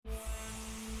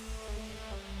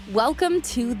Welcome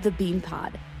to the Bean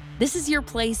Pod. This is your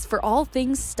place for all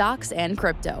things stocks and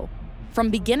crypto. From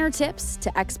beginner tips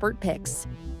to expert picks,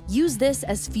 use this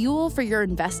as fuel for your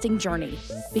investing journey,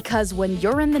 because when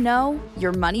you're in the know,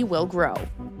 your money will grow.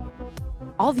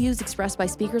 All views expressed by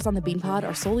speakers on the Bean Pod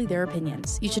are solely their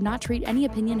opinions. You should not treat any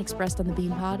opinion expressed on the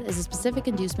Bean Pod as a specific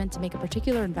inducement to make a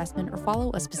particular investment or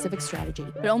follow a specific strategy,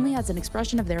 but only as an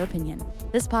expression of their opinion.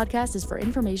 This podcast is for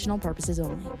informational purposes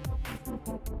only.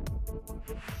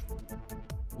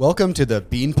 Welcome to the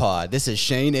Bean Pod. This is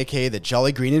Shane, aka the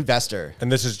Jolly Green Investor.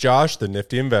 And this is Josh, the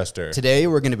Nifty Investor. Today,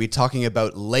 we're going to be talking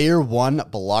about Layer 1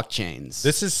 blockchains.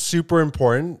 This is super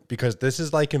important because this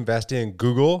is like investing in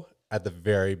Google at the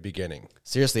very beginning.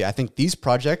 Seriously, I think these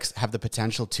projects have the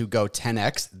potential to go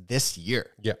 10x this year.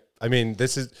 Yeah. I mean,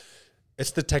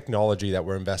 it's the technology that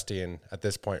we're investing in at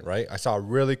this point, right? I saw a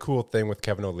really cool thing with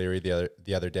Kevin O'Leary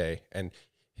the other day, and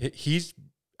he's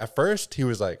at first he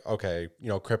was like, okay,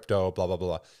 crypto, blah, blah,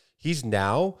 blah. He's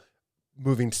now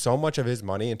moving so much of his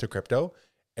money into crypto,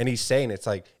 and he's saying it's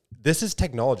like, this is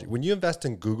technology. When you invest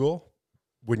in Google,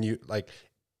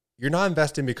 you're not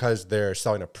investing because they're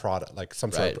selling a product, like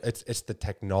some sort of, it's the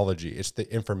technology, it's the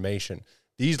information.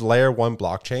 These layer 1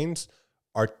 blockchains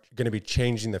are going to be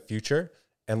changing the future,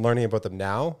 and learning about them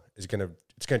now is going to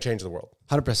change the world.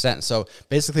 100%. So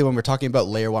basically, when we're talking about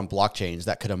layer 1 blockchains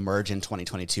that could emerge in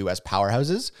 2022 as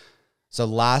powerhouses, so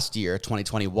last year,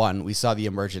 2021, we saw the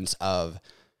emergence of,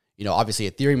 obviously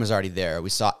Ethereum was already there.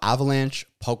 We saw Avalanche,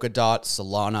 Polkadot,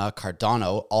 Solana,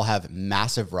 Cardano all have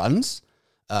massive runs.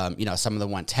 Some of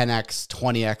them went 10x,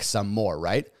 20x, some more,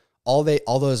 right? All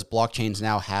those blockchains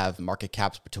now have market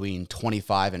caps between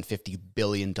 $25 and $50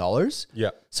 billion.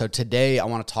 Yeah. So today I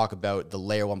want to talk about the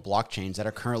layer 1 blockchains that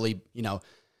are currently,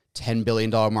 $10 billion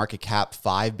market cap,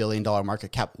 $5 billion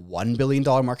market cap, $1 billion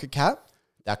market cap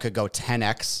that could go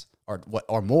 10x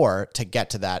or more to get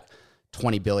to that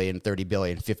 20 billion, 30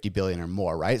 billion, 50 billion or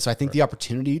more, right? So I think the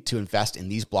opportunity to invest in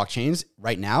these blockchains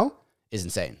right now is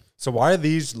insane. So why are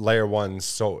these layer 1s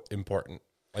so important?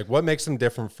 Like, what makes them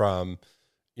different from,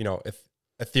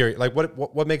 Ethereum? Like,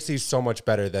 what makes these so much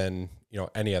better than,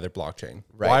 any other blockchain?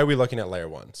 Right. Why are we looking at layer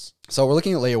 1s? So we're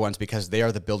looking at layer 1s because they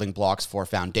are the building blocks for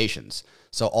foundations.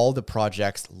 So all the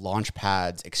projects, launch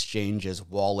pads, exchanges,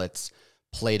 wallets,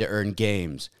 play to earn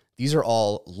games, these are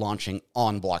all launching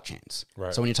on blockchains.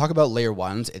 Right. So when you talk about layer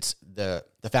 1s, it's the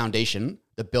foundation,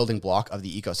 the building block of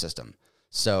the ecosystem.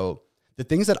 So the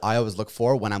things that I always look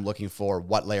for when I'm looking for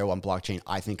what layer 1 blockchain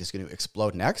I think is going to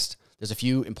explode next, there's a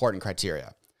few important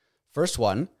criteria. First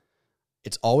one,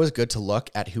 it's always good to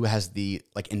look at who has the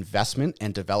investment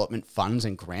and development funds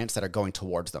and grants that are going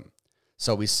towards them.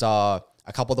 So we saw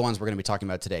a couple of the ones we're going to be talking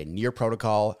about today, Near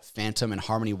Protocol, Phantom, and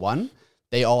Harmony One.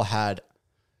 They all had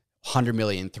 $100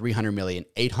 million, $300 million,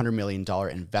 $800 million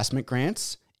investment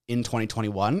grants in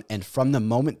 2021. And from the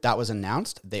moment that was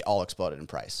announced, they all exploded in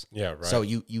price. Yeah, right. So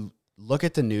you look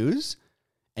at the news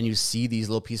and you see these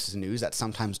little pieces of news that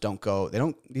sometimes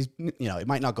it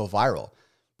might not go viral,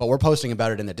 but we're posting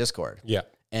about it in the Discord. Yeah.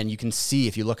 And you can see,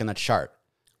 if you look in the chart,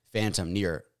 Phantom,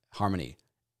 Near, Harmony,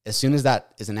 as soon as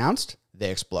that is announced, they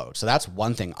explode. So that's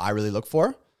one thing I really look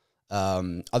for.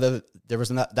 There was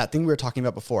that thing we were talking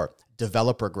about before,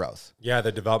 developer growth. Yeah,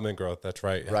 the development growth. That's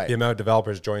right. Right. The amount of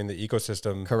developers joining the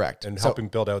ecosystem. Correct. And helping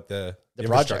build out the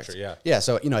infrastructure. Yeah. Yeah.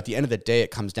 So, at the end of the day, it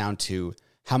comes down to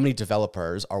how many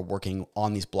developers are working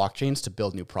on these blockchains to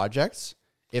build new projects.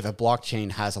 If a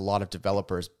blockchain has a lot of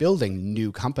developers building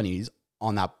new companies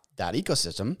on that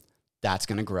ecosystem, that's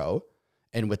going to grow.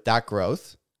 And with that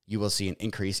growth, you will see an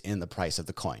increase in the price of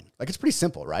the coin. It's pretty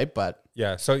simple, right? But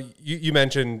yeah. So you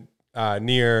mentioned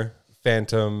Near,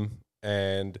 Phantom,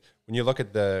 and when you look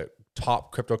at the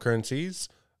top cryptocurrencies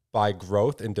by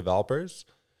growth in developers,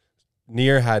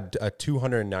 Near had a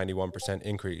 291%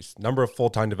 increase. Number of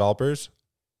full-time developers,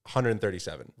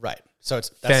 137. Right. So that's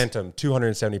Phantom,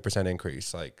 270%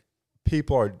 increase.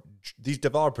 These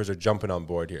developers are jumping on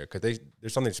board here because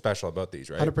there's something special about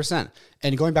these, right? 100%.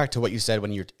 And going back to what you said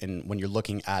when you're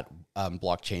looking at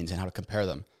blockchains and how to compare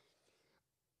them,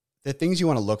 the things you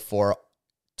want to look for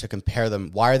to compare them,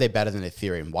 why are they better than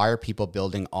Ethereum? Why are people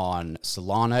building on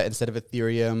Solana instead of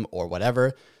Ethereum or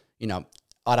whatever?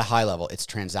 At a high level, it's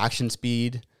transaction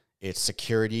speed, it's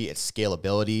security, it's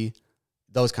scalability,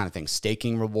 those kind of things,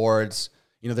 staking rewards.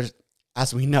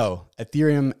 As we know,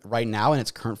 Ethereum right now in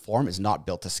its current form is not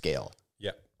built to scale.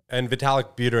 Yeah. And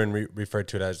Vitalik Buterin referred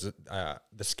to it as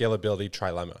the scalability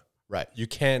trilemma. Right. You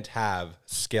can't have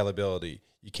scalability.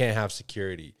 You can't have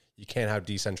security. You can't have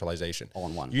decentralization. All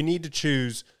in one. You need to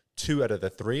choose 2 out of the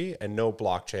 3, and no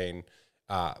blockchain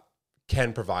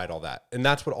can provide all that. And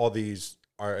that's what all these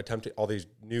are attempting, all these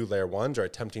new layer ones are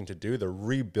attempting to do, they're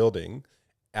rebuilding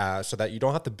so that you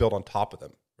don't have to build on top of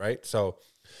them, right? So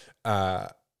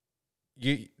Ethereum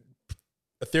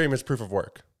is proof of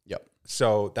work. Yep.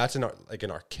 So that's an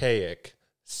archaic,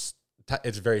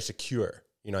 it's very secure,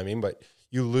 you know what I mean? But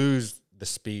you lose the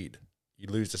speed, you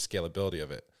lose the scalability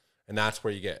of it. And that's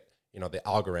where you get, the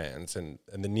Algorands and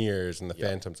the Nears and the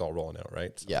Phantoms all rolling out,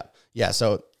 right? So. Yeah. Yeah.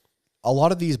 So a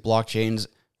lot of these blockchains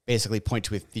basically point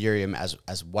to Ethereum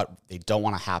as what they don't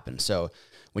want to happen. So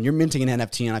when you're minting an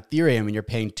NFT on Ethereum and you're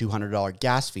paying $200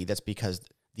 gas fee, that's because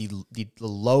the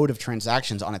load of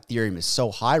transactions on Ethereum is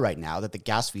so high right now that the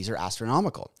gas fees are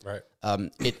astronomical. Right.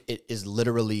 It is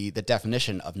literally the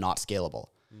definition of not scalable.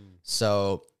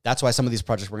 So that's why some of these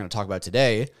projects we're going to talk about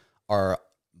today are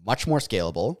much more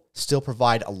scalable, still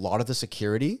provide a lot of the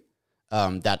security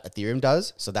that Ethereum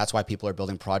does. So that's why people are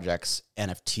building projects,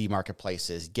 NFT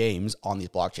marketplaces, games on these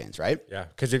blockchains, right? Yeah.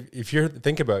 Because if you're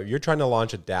thinking about it, you're trying to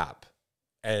launch a dApp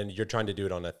and you're trying to do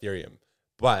it on Ethereum,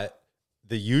 but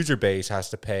the user base has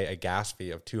to pay a gas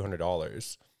fee of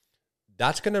 $200.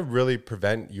 That's going to really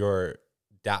prevent your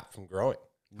dApp from growing.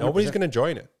 Nobody's going to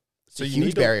join it. So you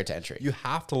need barrier to entry. You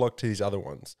have to look to these other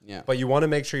ones. Yeah. But you want to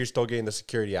make sure you're still getting the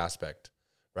security aspect,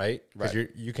 right? Because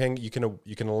you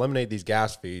can eliminate these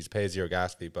gas fees, pay a zero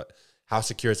gas fee, but how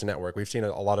secure is the network? We've seen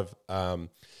a lot of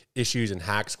issues and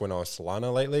hacks going on with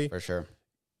Solana lately. For sure.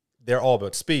 They're all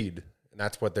about speed, and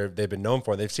that's what they've been known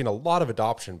for. They've seen a lot of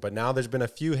adoption, but now there's been a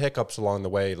few hiccups along the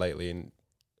way lately, and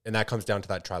that comes down to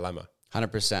that trilemma.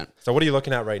 100%. So what are you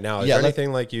looking at right now? Is there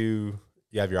anything like you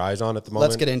have your eyes on at the moment?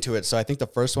 Let's get into it. So I think the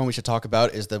first one we should talk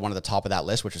about is the one at the top of that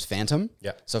list, which is Phantom.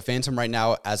 Yeah. So Phantom right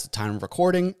now, as the time of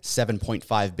recording,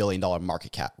 $7.5 billion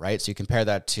market cap, right? So you compare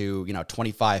that to,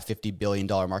 $25, $50 billion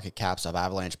market caps of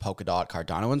Avalanche, Polkadot,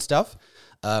 Cardano and stuff.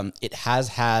 It has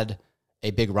had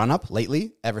a big run up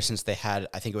lately, ever since they had,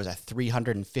 I think it was a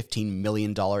 $315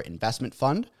 million investment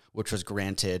fund, which was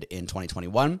granted in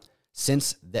 2021.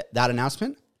 Since that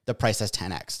announcement, the price has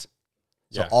 10x.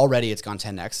 So already it's gone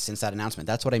 10x since that announcement.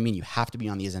 That's what I mean. You have to be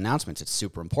on these announcements. It's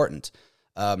super important.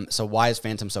 So why is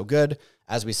Phantom so good?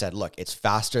 As we said, look, it's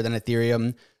faster than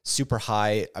Ethereum, super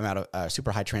high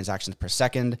transactions per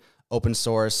second, open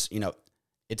source.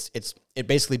 It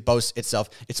basically boasts itself.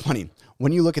 It's funny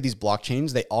when you look at these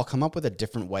blockchains, they all come up with a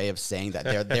different way of saying that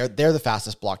they're the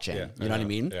fastest blockchain. Yeah, you know what I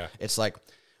mean? Yeah. It's like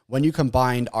when you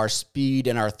combined our speed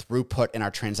and our throughput and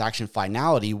our transaction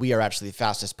finality, we are actually the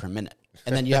fastest per minute.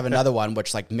 And then you have another one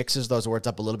which mixes those words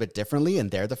up a little bit differently,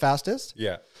 and they're the fastest.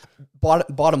 Yeah.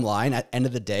 Bottom line, at the end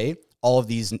of the day, all of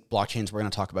these blockchains we're going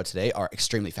to talk about today are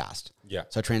extremely fast. Yeah.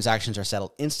 So transactions are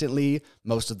settled instantly.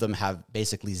 Most of them have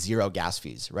basically zero gas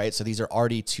fees, right? So these are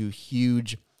already two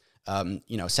huge,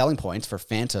 selling points for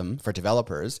Phantom for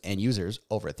developers and users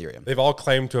over Ethereum. They've all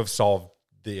claimed to have solved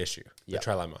the issue, the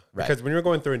trilemma. Right. Because when you're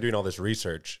going through and doing all this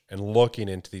research and looking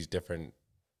into these different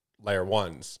layer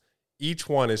ones, each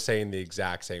one is saying the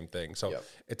exact same thing. So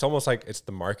it's almost like it's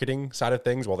the marketing side of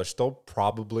things while they're still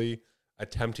probably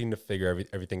attempting to figure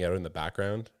everything out in the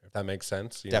background, if that makes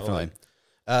sense. Definitely.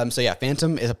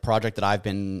 Phantom is a project that I've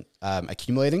been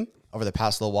accumulating over the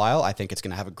past little while. I think it's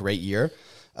going to have a great year.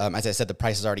 As I said, the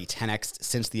price is already 10x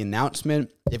since the announcement.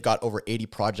 They've got over 80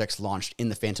 projects launched in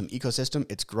the Phantom ecosystem.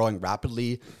 It's growing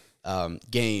rapidly.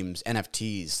 Games,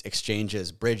 NFTs,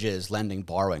 exchanges, bridges, lending,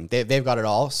 borrowing. They've got it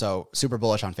all. So super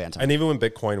bullish on Phantom. And even when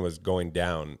Bitcoin was going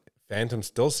down, Phantom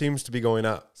still seems to be going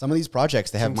up. Some of these projects,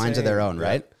 they have minds of their own,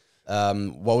 right?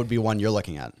 What would be one you're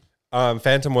looking at?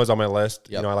 Phantom was on my list.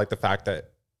 Yep. I like the fact that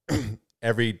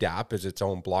every dApp is its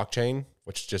own blockchain,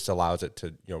 which just allows it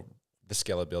to, the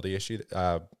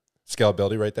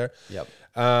scalability right there. Yep.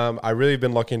 I really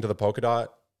been looking into the Polkadot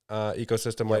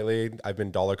ecosystem lately. I've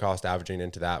been dollar cost averaging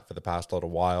into that for the past little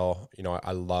while.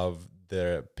 I love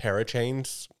the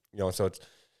parachains, so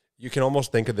you can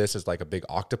almost think of this as like a big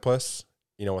octopus,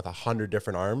 with 100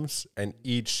 different arms, and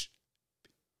each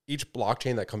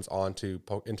blockchain that comes into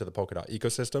the Polkadot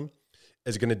ecosystem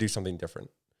is going to do something different,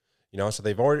 so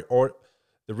they've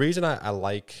the reason I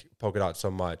like Polkadot so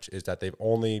much is that they've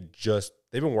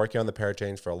been working on the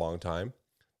parachains for a long time.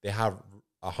 They have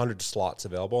 100 slots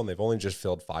available, and they've only just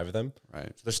filled 5 of them. Right.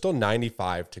 So there's still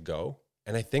 95 to go.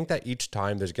 And I think that each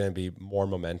time there's going to be more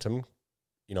momentum,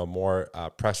 more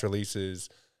press releases,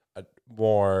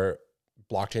 more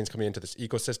blockchains coming into this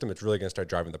ecosystem. It's really going to start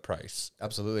driving the price.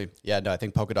 Absolutely. Yeah, no, I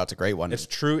think Polkadot's a great one. It's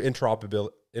true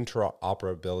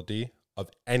interoperability of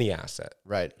any asset.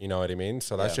 Right. You know what I mean?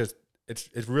 So that's just,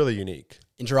 it's really unique.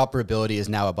 Interoperability is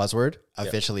now a buzzword,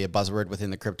 officially a buzzword within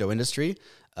the crypto industry.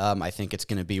 I think it's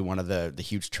going to be one of the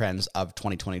huge trends of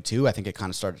 2022. I think it kind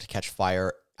of started to catch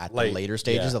fire at the later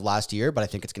stages of last year, but I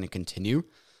think it's going to continue.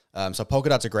 So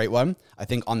Polkadot's a great one. I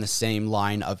think on the same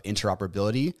line of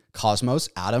interoperability, Cosmos,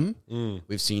 Atom,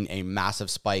 we've seen a massive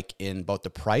spike in both the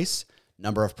price,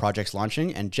 number of projects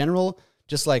launching, and general,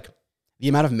 just like the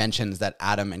amount of mentions that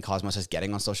Atom and Cosmos is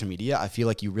getting on social media. I feel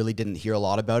like you really didn't hear a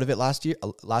lot about it last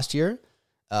year.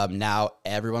 Now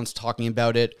everyone's talking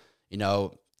about it,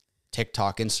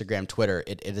 TikTok, Instagram, Twitter.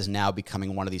 It is now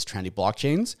becoming one of these trendy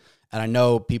blockchains. And I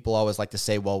know people always like to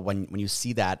say, well, when you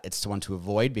see that, it's the one to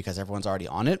avoid because everyone's already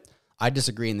on it. I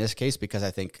disagree in this case because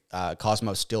I think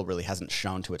Cosmos still really hasn't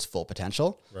shown to its full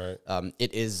potential. Right.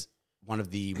 It is one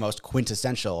of the most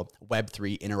quintessential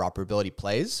Web3 interoperability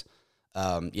plays.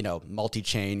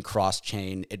 Multi-chain,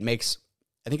 cross-chain. I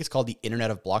think it's called the Internet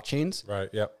of Blockchains. Right,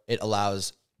 yep. It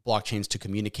allows blockchains to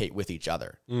communicate with each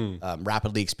other.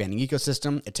 Rapidly expanding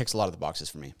ecosystem. It ticks a lot of the boxes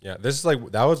for me. Yeah,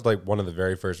 that was like one of the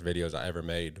very first videos I ever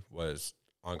made was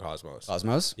on Cosmos.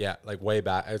 Cosmos? Yeah, like way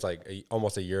back. It was like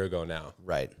almost a year ago now.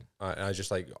 Right. And I was just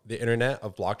like, the Internet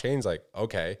of Blockchains, like,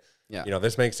 okay. Yeah.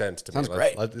 This makes sense to Sounds me.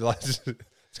 great.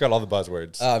 It's got all the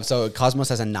buzzwords. So Cosmos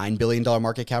has a $9 billion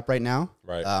market cap right now.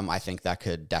 Right. I think that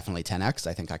could definitely 10x.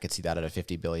 I think I could see that at a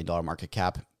 $50 billion market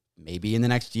cap. Maybe in the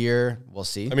next year, we'll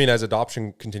see. I mean, as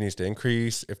adoption continues to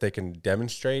increase, if they can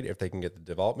demonstrate, if they can get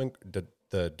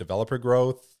the developer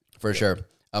growth. For sure.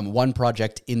 One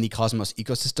project in the Cosmos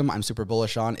ecosystem I'm super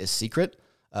bullish on is Secret.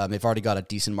 They've already got a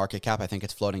decent market cap. I think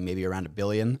it's floating maybe around $1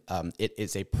 billion. It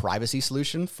is a privacy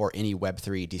solution for any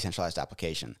Web3 decentralized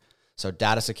application. So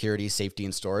data security, safety,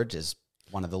 and storage is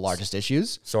one of the largest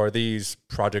issues. So are these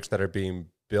projects that are being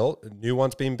built, new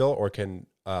ones being built, or can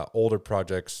older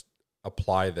projects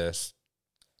apply this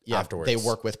afterwards? They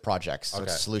work with projects. So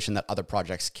it's a solution that other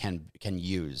projects can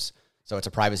use. So it's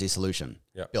a privacy solution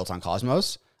built on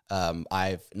Cosmos.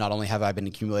 Not only have I been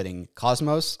accumulating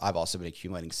Cosmos, I've also been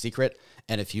accumulating Secret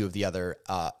and a few of the other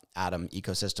Atom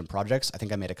ecosystem projects. I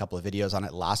think I made a couple of videos on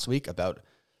it last week about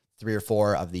 3 or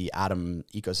 4 of the Atom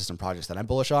ecosystem projects that I'm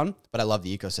bullish on, but I love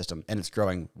the ecosystem and it's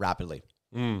growing rapidly.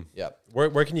 Yeah.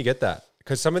 Where can you get that?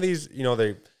 Because some of these,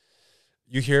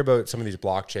 you hear about some of these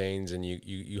blockchains and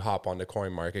you hop onto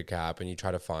CoinMarketCap and you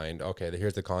try to find, okay,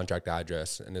 here's the contract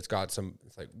address and it's got it's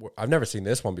like, I've never seen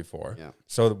this one before. Yeah.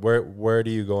 So where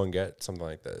do you go and get something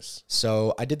like this?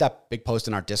 So I did that big post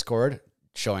in our Discord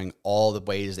showing all the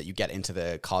ways that you get into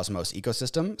the Cosmos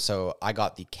ecosystem. So I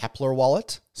got the Kepler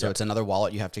wallet. So it's another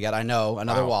wallet you have to get. I know,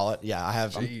 another wallet. Yeah, I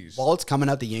have wallets coming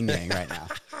out the yin yang right now.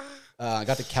 I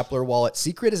got the Kepler wallet.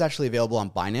 Secret is actually available on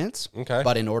Binance. Okay.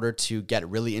 But in order to get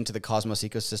really into the Cosmos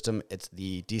ecosystem, it's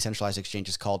the decentralized exchange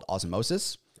is called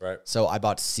Osmosis. Right. So I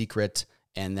bought Secret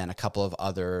and then a couple of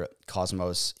other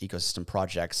Cosmos ecosystem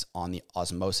projects on the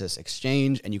Osmosis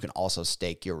exchange. And you can also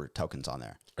stake your tokens on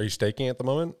there. Are you staking at the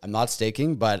moment? I'm not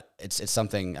staking, but it's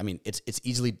something. I mean, it's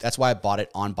easily. That's why I bought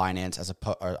it on Binance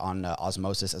on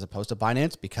Osmosis as opposed to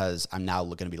Binance because I'm now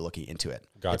going to be looking into it.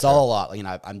 Gotcha. It's all a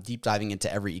lot. I'm deep diving into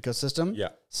every ecosystem. Yeah.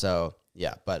 So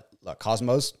yeah, but look,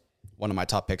 Cosmos, one of my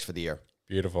top picks for the year.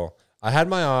 Beautiful. I had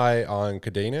my eye on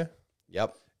Cadena.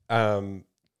 Yep.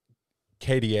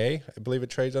 KDA, I believe it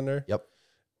trades under. Yep.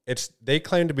 They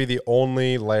claim to be the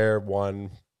only layer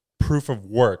 1 proof of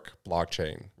work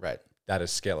blockchain. Right. That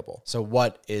is scalable. So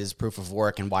what is proof of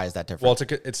work and why is that different? Well,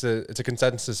 it's a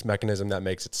consensus mechanism that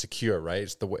makes it secure, right?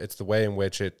 It's the way in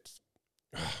which it's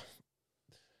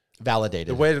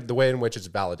validated. The way in which it's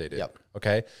validated. Yep.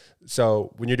 Okay.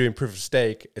 So when you're doing proof of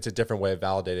stake, it's a different way of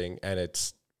validating and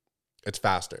it's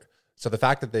faster. So the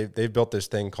fact that they've built this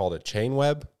thing called a chain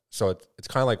web, so it's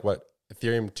kind of like what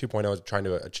Ethereum 2.0 is trying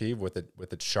to achieve with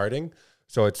its sharding.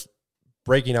 So it's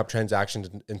breaking up transactions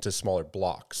into smaller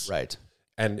blocks. Right.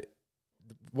 And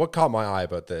what caught my eye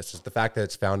about this is the fact that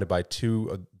it's founded by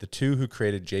the two who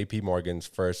created JP Morgan's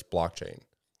first blockchain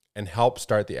and helped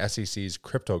start the SEC's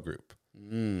crypto group.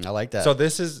 I like that. So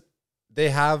they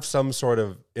have some sort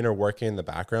of inner working in the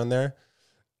background there.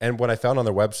 And what I found on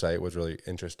their website was really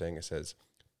interesting. It says,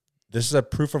 this is a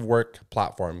proof of work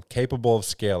platform capable of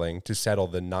scaling to settle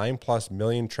the 9+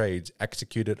 million trades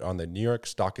executed on the New York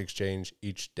Stock Exchange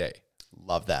each day.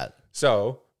 Love that.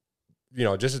 So,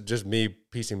 just me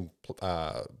piecing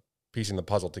the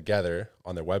puzzle together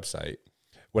on their website.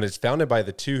 When it's founded by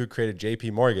the two who created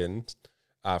JP Morgan's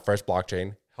first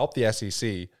blockchain, helped the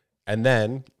SEC, and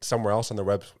then somewhere else on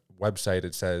their website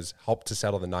it says help to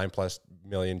settle the 9+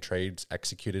 million trades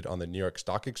executed on the New York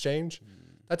Stock Exchange.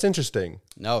 That's interesting.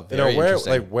 No, very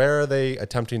interesting. Where are they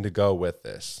attempting to go with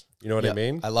this? You know what I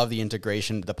mean? I love the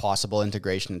integration, the possible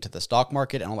integration into the stock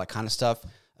market and all that kind of stuff.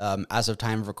 As of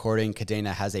time of recording,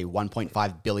 Cadena has a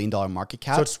 $1.5 billion market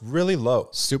cap. So it's really low.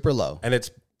 Super low. And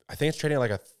I think it's trading at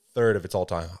like a third of its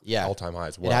all-time high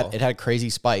as well. It had a crazy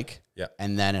spike. Yeah.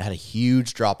 And then it had a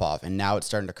huge drop off, and now it's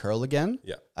starting to curl again.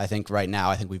 Yeah. I think right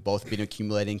now, we've both been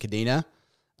accumulating Cadena.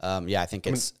 I think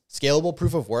it's scalable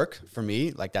proof of work for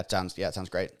me. Like it sounds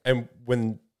great. And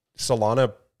when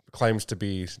Solana claims to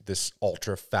be this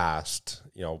ultra fast,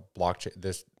 blockchain,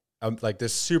 this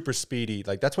this super speedy,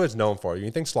 like that's what it's known for. You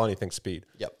think Solana, you think speed.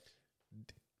 Yep.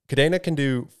 Cadena can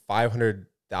do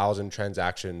 500,000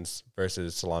 transactions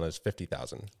versus Solana's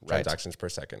 50,000 transactions per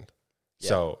second. Yeah.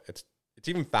 So it's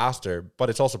even faster, but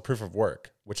it's also proof of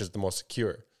work, which is the most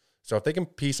secure. So if they can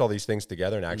piece all these things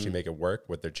together and actually make it work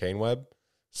with their chain web,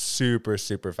 super,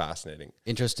 super fascinating.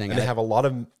 Interesting. And they have a lot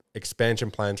of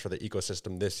expansion plans for the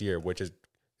ecosystem this year, which is,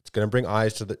 it's going to bring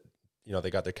eyes to the,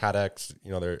 they got their CADEX,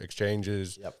 their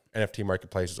exchanges, NFT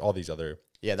marketplaces, all these other.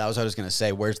 Yeah, that was what I was going to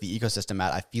say. Where's the ecosystem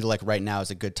at? I feel like right now is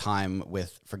a good time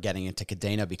for getting into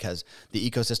Cadena because the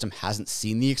ecosystem hasn't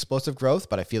seen the explosive growth,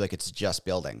 but I feel like it's just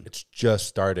building. It's just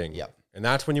starting. Yep. And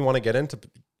that's when you want to get into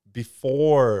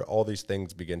before all these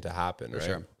things begin to happen, right?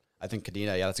 Sure. I think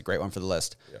Cadena, that's a great one for the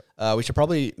list. Yeah. We should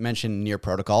probably mention Near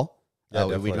Protocol.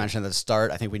 We mentioned at the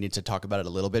start. I think we need to talk about it a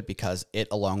little bit because it,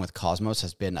 along with Cosmos,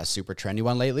 has been a super trendy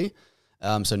one lately.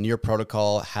 So Near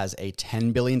Protocol has a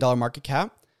 $10 billion market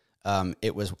cap.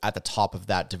 It was at the top of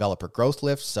that developer growth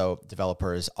lift, so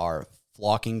developers are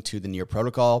flocking to the Near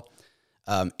Protocol.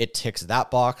 It ticks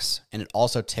that box, and it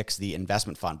also ticks the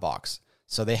investment fund box.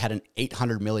 So they had an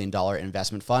 $800 million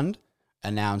investment fund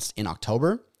announced in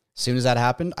October. As soon as that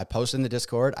happened, I posted in the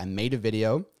Discord, I made a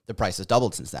video. The price has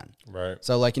doubled since then. Right.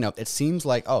 So it seems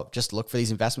like, just look for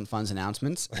these investment funds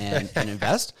announcements and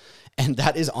invest. And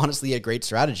that is honestly a great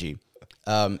strategy.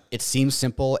 It seems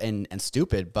simple and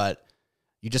stupid, but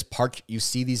you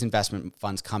see these investment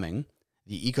funds coming.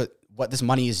 What this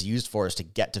money is used for is to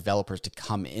get developers to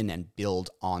come in and build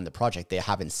on the project. They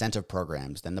have incentive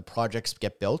programs. Then the projects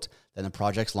get built. Then the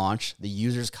projects launch. The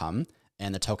users come,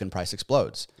 and the token price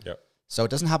explodes. Yep. So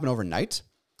it doesn't happen overnight,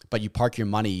 but you park your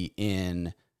money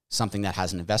in something that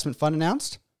has an investment fund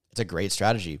announced. It's a great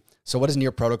strategy. So what is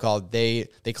Near Protocol? They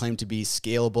claim to be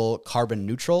scalable, carbon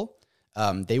neutral.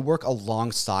 They work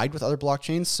alongside with other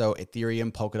blockchains, so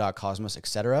Ethereum, Polkadot, Cosmos,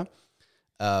 etc.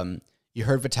 You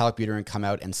heard Vitalik Buterin come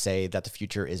out and say that the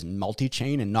future is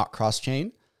multi-chain and not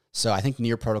cross-chain. So I think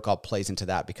Near Protocol plays into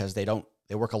that because they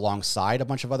work alongside a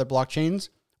bunch of other blockchains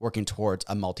working towards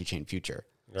a multi-chain future.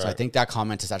 Right. So I think that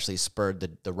comment has actually spurred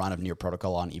the run of Near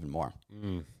Protocol on even more.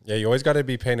 Yeah, you always got to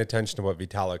be paying attention to what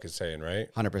Vitalik is saying,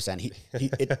 right? 100%.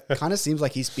 It kind of seems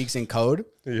like he speaks in code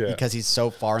because he's so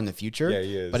far in the future. Yeah,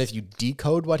 he is. But if you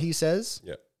decode what he says,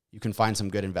 you can find some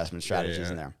good investment strategies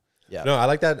in there. Yeah. No, I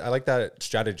like that. I like that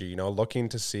strategy, looking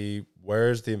to see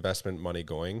where's the investment money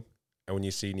going. And when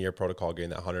you see Near Protocol getting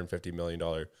that $150 million,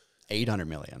 $800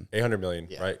 million,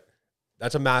 right?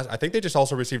 That's a mass. I think they just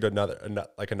also received another one.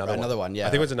 Yeah. I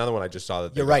think it was another one I just saw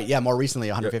that. You're right. Yeah. More recently,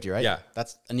 150, right? Yeah.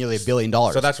 That's nearly $1 billion.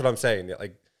 So that's what I'm saying.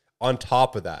 Like on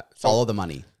top of that, follow the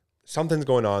money. Something's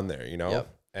going on there, Yep.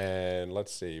 And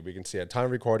let's see, we can see at time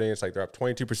of recording, it's like they're up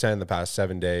 22% in the past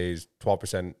 7 days,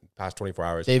 12% past 24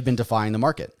 hours. They've been defying the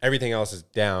market. Everything else is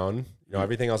down.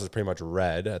 Everything else is pretty much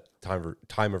red at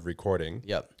time of recording.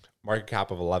 Yep. Market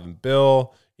cap of 11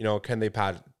 bill. Can they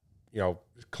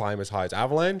climb as high as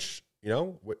Avalanche?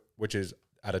 Which is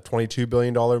at a $22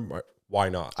 billion. Why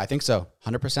not? I think so.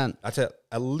 100%. That's at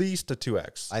least a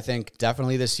 2x. I think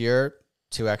definitely this year,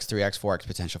 2x, 3x, 4x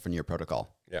potential for Near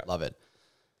Protocol. Yeah. Love it.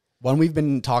 One we've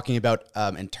been talking about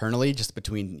internally, just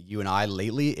between you and I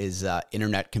lately, is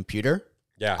Internet Computer.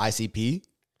 Yeah. ICP,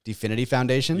 Dfinity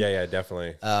Foundation. Yeah,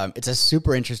 definitely. It's a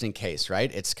super interesting case,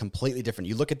 right? It's completely different.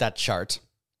 You look at that chart.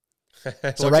 It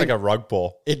looks like a rug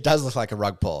pull. It does look like a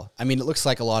rug pull. I mean, it looks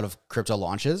like a lot of crypto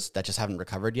launches that just haven't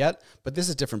recovered yet. But this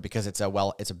is different because it's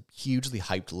a hugely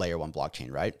hyped layer one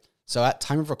blockchain, right? So at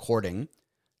time of recording,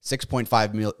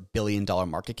 $6.5 billion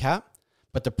market cap.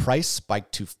 But the price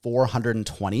spiked to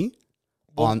 420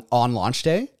 on launch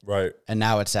day. Right. And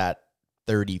now it's at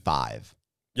 35.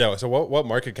 Yeah. So what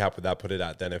market cap would that put it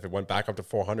at then if it went back up to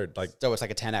 400? So it's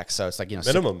like a 10x. So it's like,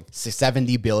 minimum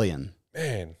 70 billion.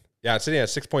 Man. Yeah. It's sitting at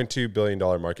 $6.2 billion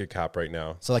market cap right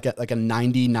now. So like a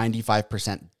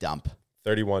 95% dump.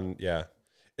 31. Yeah.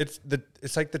 It's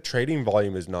like the trading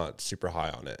volume is not super high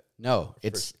on it. No,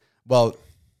 this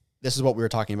is what we were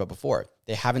talking about before.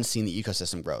 They haven't seen the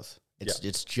ecosystem growth.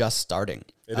 It's just starting.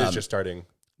 It is just starting.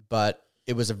 But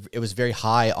it was very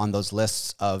high on those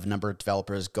lists of number of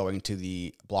developers going to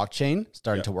the blockchain,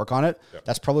 starting to work on it. Yep.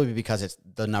 That's probably because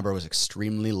the number was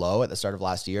extremely low at the start of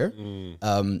last year.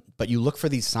 But you look for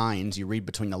these signs, you read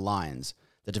between the lines.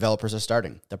 The developers are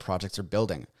starting. The projects are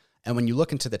building. And when you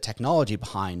look into the technology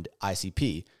behind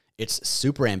ICP, it's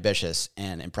super ambitious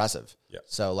and impressive. Yeah.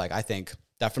 So like, I think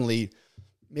definitely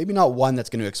maybe not one that's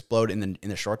going to explode in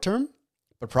the short term,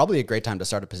 but probably a great time to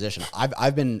start a position.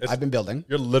 I've been building.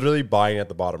 You're literally buying at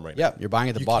the bottom right now. Yeah, you're buying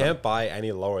at the bottom. You can't buy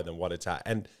any lower than what it's at.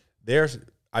 And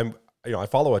I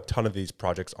follow a ton of these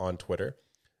projects on Twitter.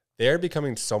 They're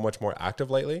becoming so much more active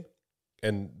lately,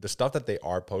 and the stuff that they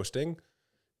are posting,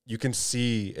 you can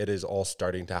see it is all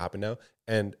starting to happen now.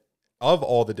 And of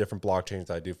all the different blockchains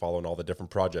that I do follow and all the different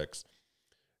projects,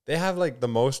 they have like the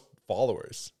most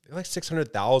followers. They have like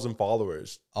 600,000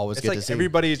 followers. Always it's good like to see.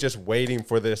 everybody's just waiting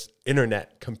for this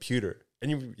internet computer.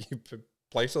 And you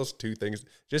place those two things.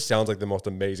 Just sounds like the most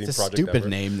amazing It's a project stupid ever.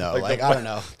 name though. Like I don't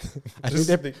know. I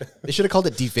think they should have called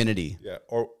it Definity. Yeah.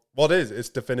 Well, it is. It's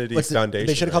Definity Foundation.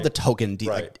 They should have called the token,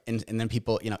 Right. like, and then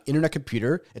people, internet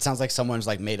computer. It sounds like someone's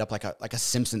like made up like a the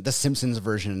Simpsons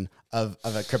version of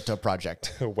a crypto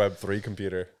project. Web3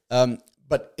 computer.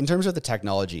 But in terms of the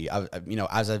technology,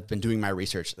 as I've been doing my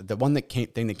research, the one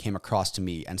thing that came across to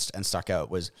me and stuck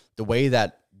out was the way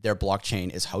that their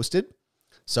blockchain is hosted.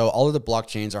 So all of the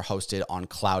blockchains are hosted on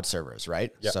cloud servers,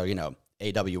 right? Yep. So,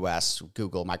 AWS,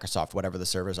 Google, Microsoft, whatever the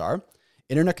servers are.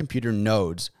 Internet computer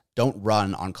nodes don't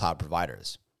run on cloud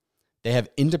providers. They have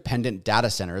independent data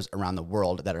centers around the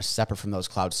world that are separate from those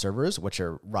cloud servers, which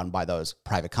are run by those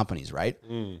private companies, right?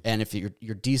 And if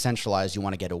you're decentralized, you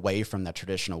want to get away from that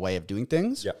traditional way of doing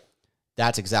things. Yeah.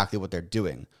 That's exactly what they're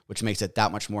doing, which makes it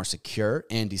that much more secure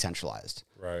and decentralized.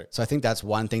 Right. So I think that's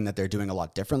one thing that they're doing a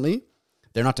lot differently.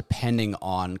 They're not depending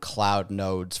on cloud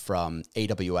nodes from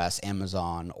AWS,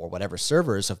 Amazon, or whatever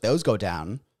servers. So if those go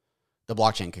down, the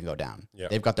blockchain can go down. Yeah.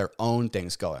 They've got their own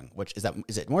things going,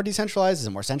 is it more decentralized? Is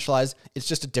it more centralized? It's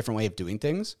just a different way of doing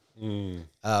things.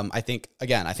 I think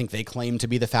they claim to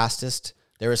be the fastest.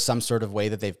 There is some sort of way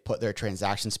that they've put their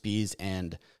transaction speeds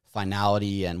and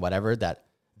finality and whatever that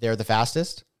they're the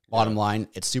fastest. Bottom line,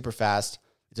 it's super fast.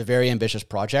 It's a very ambitious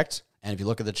project. And if you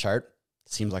look at the chart,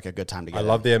 it seems like a good time to get I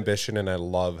love the ambition, and I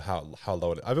love how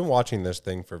low it is. I've been watching this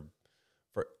thing for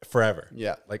forever.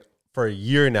 Yeah. Like for a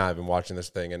year now I've been watching this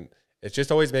thing, and it's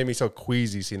just always made me so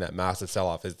queasy seeing that massive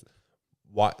sell-off. Is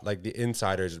what, like, the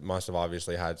insiders must have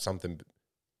obviously had something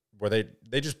where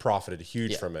they just profited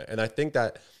huge from it. And I think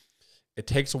that it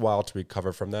takes a while to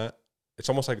recover from that. It's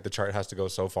almost like the chart has to go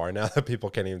so far now that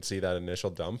people can't even see that initial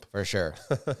dump. For sure.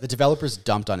 The developers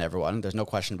dumped on everyone. There's no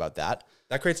question about that.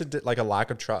 That creates a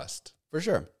lack of trust. For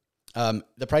sure.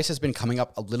 The price has been coming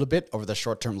up a little bit over the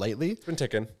short term lately. It's been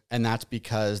ticking. And that's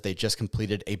because they just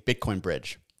completed a Bitcoin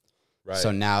bridge. Right.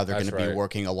 So now they're going to be right.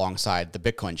 working alongside the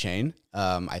Bitcoin chain.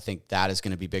 I think that is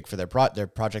going to be big for their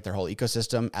project, their whole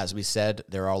ecosystem. As we said,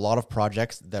 there are a lot of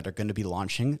projects that are going to be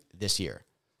launching this year.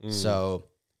 So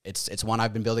it's one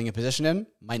I've been building a position in.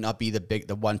 Might not be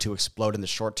the one to explode in the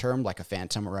short term, like a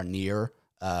Phantom or a Near.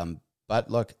 But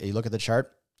look, you look at the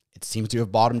chart, it seems to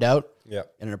have bottomed out. Yeah.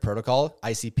 And in a protocol,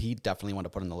 ICP definitely want to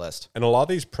put on the list. And a lot of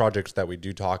these projects that we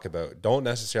do talk about don't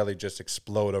necessarily just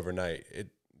explode overnight.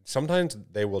 Sometimes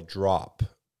they will drop,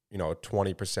 20%,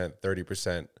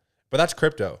 30%. But that's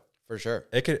crypto. For sure.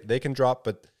 They can drop,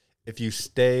 but if you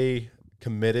stay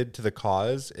committed to the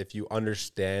cause, if you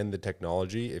understand the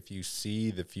technology, if you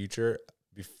see the future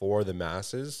before the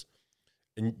masses,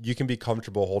 and you can be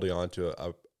comfortable holding on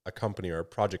to a company or a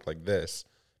project like this,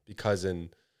 because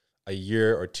in a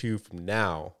year or two from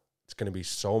now, it's going to be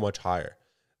so much higher.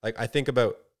 Like, I think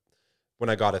about when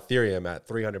I got Ethereum at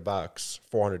 $300,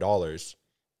 $400,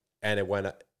 and it went,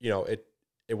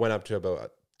 it went up to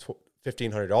about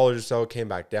 $1,500 or so, came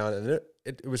back down, and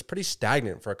it was pretty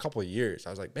stagnant for a couple of years. I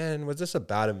was like, man, was this a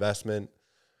bad investment?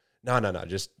 No.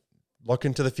 Just look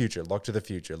into the future, look to the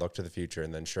future.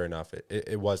 And then sure enough,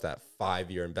 it was that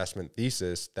 5-year investment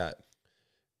thesis that,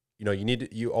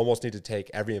 you almost need to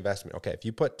take every investment. Okay, if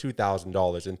you put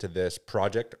 $2,000 into this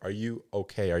project, are you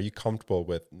okay? Are you comfortable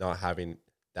with not having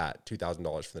that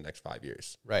 $2,000 for the next 5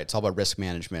 years? Right. It's all about risk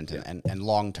management and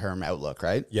long-term outlook,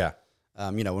 right? Yeah.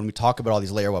 When we talk about all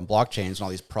these layer 1 blockchains and all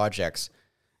these projects,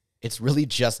 it's really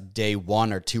just day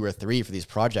 1 or 2 or 3 for these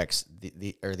projects,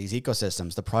 or these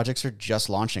ecosystems. The projects are just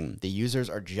launching. The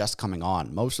users are just coming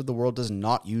on. Most of the world does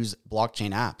not use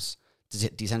blockchain apps,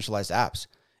 decentralized apps.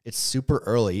 It's super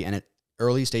early, and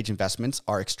early stage investments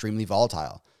are extremely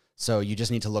volatile. So you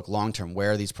just need to look long-term.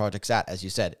 Where are these projects at? As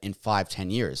you said, in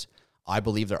 5-10 years, I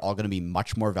believe they're all going to be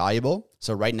much more valuable.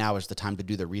 So right now is the time to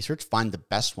do the research, find the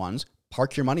best ones,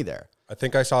 park your money there. I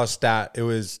think I saw a stat. It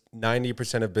was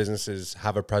 90% of businesses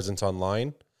have a presence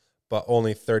online, but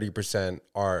only 30%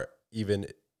 are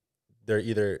they're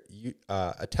either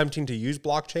attempting to use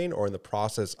blockchain or in the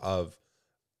process of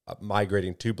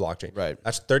migrating to blockchain. Right.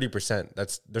 That's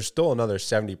 30%. There's still another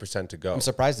 70% to go. I'm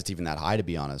surprised it's even that high, to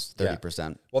be honest.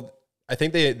 30%. Well, I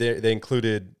think they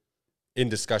included in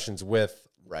discussions with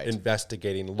Right.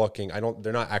 investigating, looking.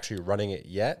 They're not actually running it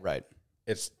yet. Right.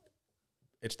 It's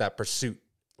that pursuit,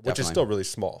 which is Definitely. still really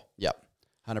small. Yep.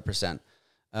 100%.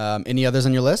 Any others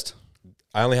on your list?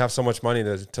 I only have so much money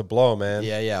to blow, man.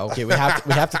 Yeah. Okay. We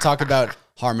have to talk about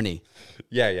Harmony.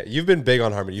 Yeah. You've been big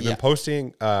on Harmony. You've Yeah. been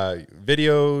posting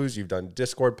videos. You've done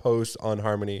Discord posts on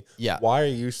Harmony. Yeah. Why are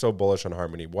you so bullish on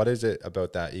Harmony? What is it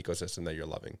about that ecosystem that you're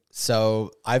loving?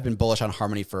 So I've been bullish on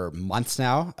Harmony for months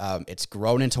now. It's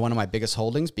grown into one of my biggest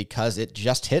holdings because it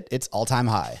just hit its all-time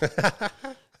high.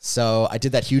 So I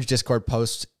did that huge Discord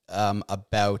post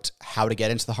about how to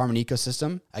get into the Harmony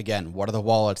ecosystem. Again, what are the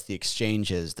wallets, the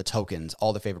exchanges, the tokens,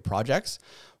 all the favorite projects.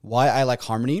 Why I like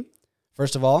Harmony.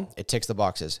 First of all, it ticks the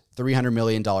boxes. $300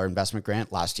 million investment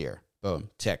grant last year. Boom,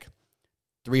 tick.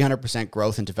 300%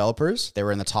 growth in developers. They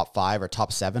were in the top 5 or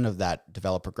top 7 of that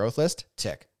developer growth list.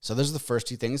 Tick. So those are the first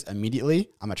 2 things. Immediately,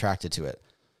 I'm attracted to it.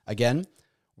 Again,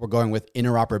 we're going with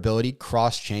interoperability,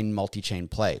 cross-chain, multi-chain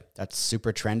play. That's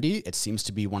super trendy. It seems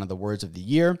to be one of the words of the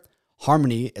year.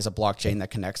 Harmony is a blockchain that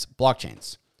connects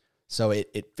blockchains. So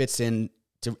it fits in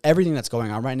to everything that's going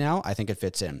on right now. I think it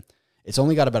fits in. It's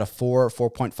only got about a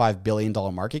 $4.5 billion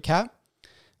market cap.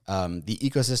 The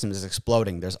ecosystem is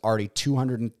exploding. There's already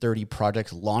 230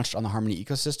 projects launched on the Harmony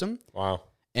ecosystem. Wow.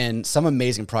 And some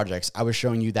amazing projects. I was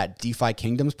showing you that DeFi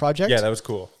Kingdoms project. Yeah, that was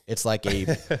cool. It's like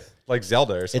a Like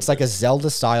Zelda or something. it's like a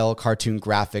Zelda-style cartoon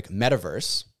graphic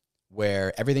metaverse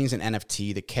where everything's an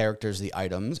NFT, the characters, the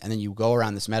items, and then you go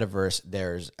around this metaverse.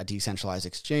 There's a decentralized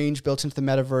exchange built into the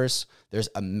metaverse. There's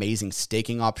amazing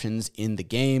staking options in the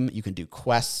game. You can do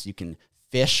quests. You can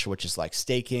fish, which is like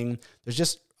staking.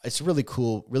 It's a really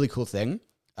cool thing.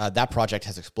 That project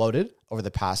has exploded over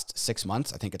the past 6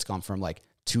 months. I think it's gone from like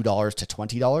 $2 to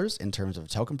 $20 in terms of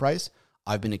token price.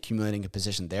 I've been accumulating a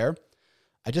position there.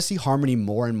 I just see Harmony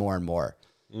more and more and more.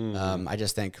 I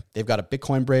just think they've got a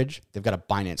Bitcoin bridge. They've got a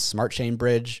Binance Smart Chain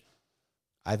bridge.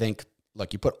 I think,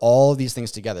 look, you put all of these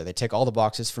things together. They tick all the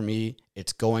boxes for me.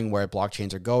 It's going where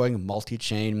blockchains are going,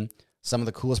 multi-chain. Some of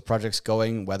the coolest projects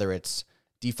going, whether it's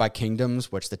DeFi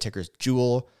Kingdoms, which the ticker's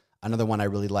Jewel. Another one I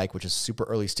really like, which is super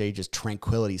early stage, is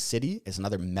Tranquility City. Is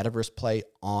another metaverse play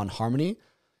on Harmony.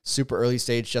 Super early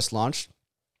stage, just launched.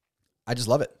 I just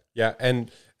love it. Yeah, and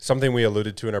something we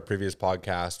alluded to in our previous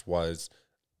podcast was,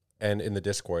 and in the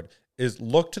Discord, is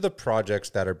look to the projects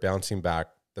that are bouncing back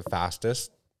the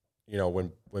fastest. You know,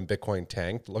 when Bitcoin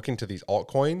tanked, looking to these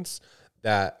altcoins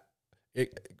that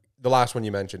the last one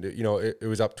you mentioned, it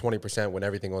was up 20% when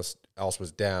everything else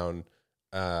was down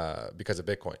because of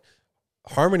Bitcoin.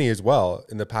 Harmony as well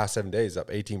in the past 7 days up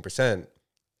 18%.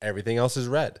 Everything else is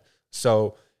red.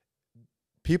 So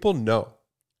people know,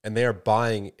 and they are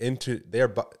buying into.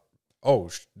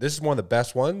 This is one of the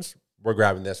best ones. We're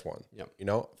grabbing this one.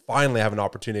 Yep. Finally have an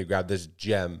opportunity to grab this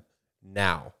gem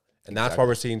now. And that's why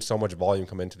we're seeing so much volume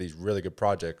come into these really good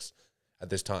projects at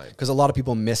this time. Because a lot of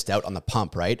people missed out on the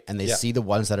pump, right? And they see the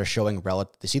ones that are showing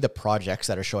they see the projects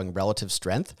that are showing relative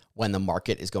strength when the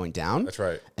market is going down. That's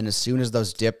right. And as soon as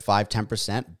those dip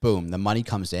 5-10%, boom, the money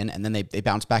comes in, and then they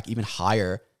bounce back even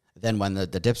higher than when the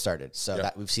dip started. So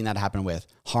that we've seen that happen with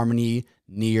Harmony,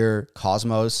 Near,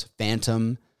 Cosmos,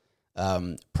 Phantom,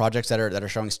 projects that are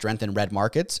showing strength in red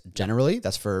markets. Generally,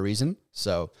 that's for a reason.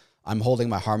 So I'm holding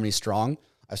my Harmony strong.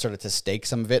 I started to stake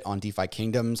some of it on DeFi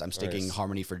Kingdoms. I'm staking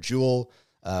Harmony for Jewel,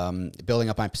 building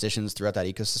up my positions throughout that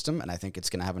ecosystem, and I think it's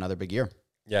going to have another big year.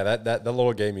 Yeah, that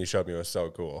little game you showed me was so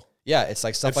cool. Yeah, it's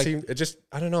like stuff It just,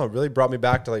 I don't know, it really brought me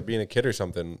back to like being a kid or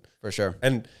something. For sure.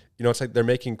 And, it's like they're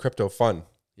making crypto fun.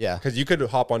 Yeah. Because you could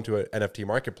hop onto an NFT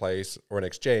marketplace or an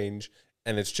exchange,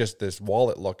 and it's just this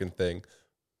wallet looking thing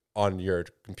on your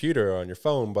computer or on your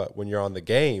phone. But when you're on the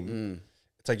game,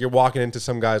 it's like you're walking into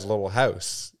some guy's little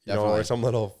house, or some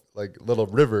little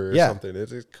river or something.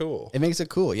 It's cool. It makes it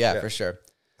cool. Yeah, for sure.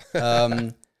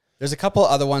 There's a couple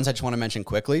other ones I just want to mention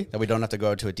quickly that we don't have to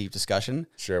go into a deep discussion.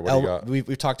 Sure. What do you got?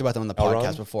 We've talked about them on the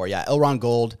podcast before. Yeah. Elrond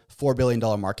Gold, $4 billion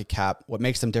market cap. What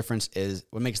makes them different is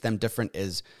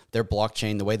their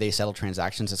blockchain, the way they settle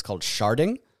transactions is called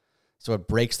sharding. So it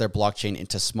breaks their blockchain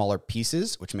into smaller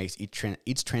pieces, which makes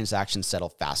each transaction settle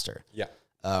faster. Yeah.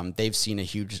 They've seen a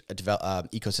huge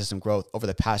ecosystem growth over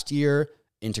the past year,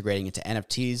 integrating into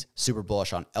NFTs. Super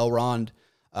bullish on Elrond.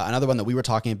 Another one that we were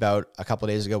talking about a couple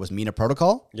of days ago was Mina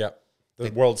Protocol. Yeah.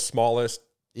 The world's smallest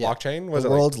blockchain? Was the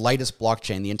world's lightest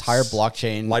blockchain. The entire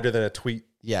blockchain. Lighter than a tweet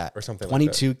or something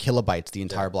 22 kilobytes, the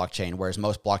entire blockchain, whereas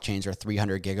most blockchains are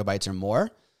 300 gigabytes or more.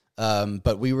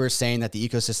 But we were saying that the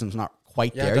ecosystem's not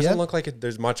quite Yeah, there it doesn't yet. look like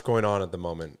there's much going on at the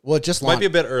moment. Well, it just Might be a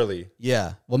bit early.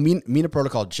 Yeah. Well, Mina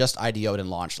Protocol just IDO'd and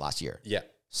launched last year. Yeah.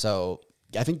 So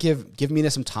I think give Mina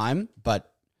some time,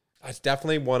 but That's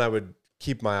definitely one I would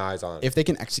keep my eyes on. if they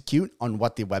can execute on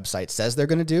what the website says they're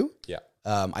going to do, yeah.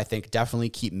 I think definitely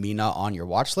keep Mina on your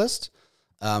watch list.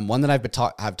 One that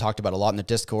I've talked about a lot in the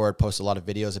Discord, posted a lot of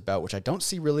videos about, which I don't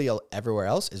see really everywhere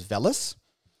else, is Velas.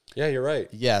 Yeah, you're right.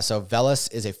 Yeah, so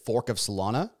Velas is a fork of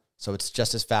Solana, so it's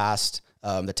just as fast.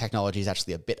 The technology is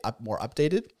actually a bit more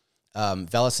updated.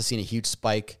 Velas has seen a huge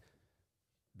spike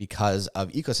because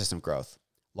of ecosystem growth.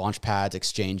 Launchpads,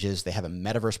 exchanges, they have a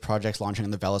metaverse project launching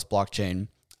on the Velas blockchain.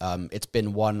 It's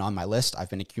been one on my list. I've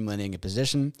been accumulating a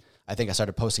position. I think I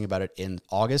started posting about it in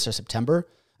August or September.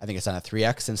 I think it's done a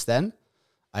 3x since then.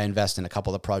 I invest in a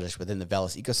couple of projects within the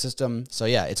Velas ecosystem. So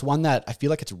yeah, it's one that I feel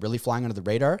like it's really flying under the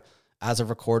radar. As of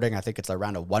recording, I think it's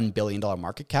around a $1 billion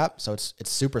market cap. So it's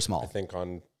super small. I think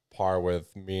on par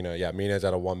with Mina. Yeah, Mina's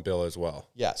at a 1 bill as well.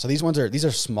 Yeah. So these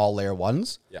are small layer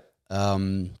ones. Yeah.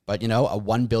 But a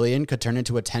 1 billion could turn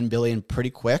into a 10 billion pretty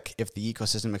quick if the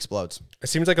ecosystem explodes. It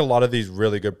seems like a lot of these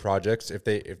really good projects, if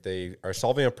they are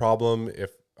solving a problem,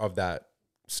 the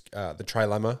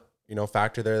trilemma,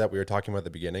 factor there that we were talking about at the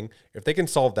beginning, if they can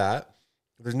solve that,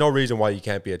 there's no reason why you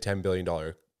can't be a $10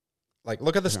 billion. Like,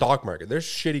 look at the stock market. There's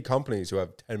shitty companies who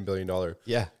have $10 billion,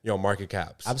 market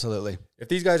caps. Absolutely. If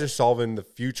these guys are solving the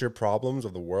future problems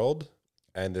of the world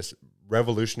and this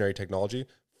revolutionary technology,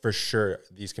 for sure,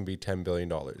 these can be $10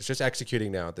 billion. It's just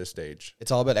executing now at this stage.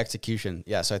 It's all about execution.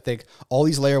 Yeah. So I think all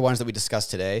these layer ones that we discussed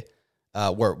today,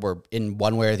 we're in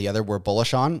one way or the other, we're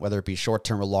bullish on, whether it be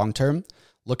short-term or long-term.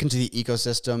 Look into the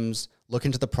ecosystems, look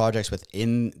into the projects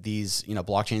within these,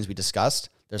 blockchains we discussed.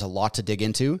 There's a lot to dig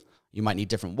into. You might need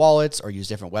different wallets or use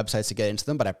different websites to get into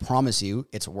them, but I promise you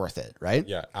it's worth it, right?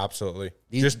 Yeah, absolutely.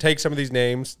 Just take some of these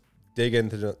names, dig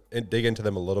into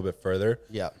them a little bit further.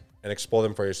 Yeah. And explore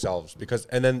them for yourselves.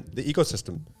 And then the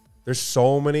ecosystem. There's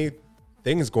so many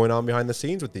things going on behind the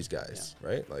scenes with these guys,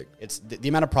 right? Like, it's the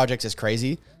amount of projects is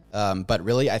crazy. But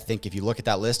really, I think if you look at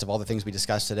that list of all the things we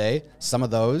discussed today, some of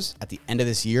those at the end of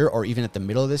this year or even at the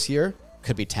middle of this year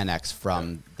could be 10x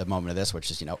from the moment of this,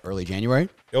 which is, early January.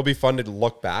 It'll be fun to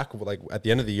look back. Like, at the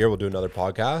end of the year, we'll do another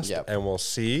podcast and we'll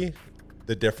see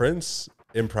the difference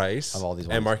in price of all these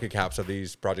and market caps of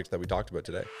these projects that we talked about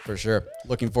today. For sure.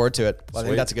 Looking forward to it. Well, I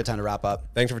think that's a good time to wrap up.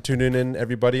 Thanks for tuning in,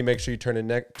 everybody. Make sure you tune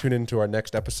in to our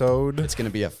next episode. It's going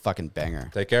to be a fucking banger.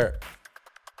 Take care.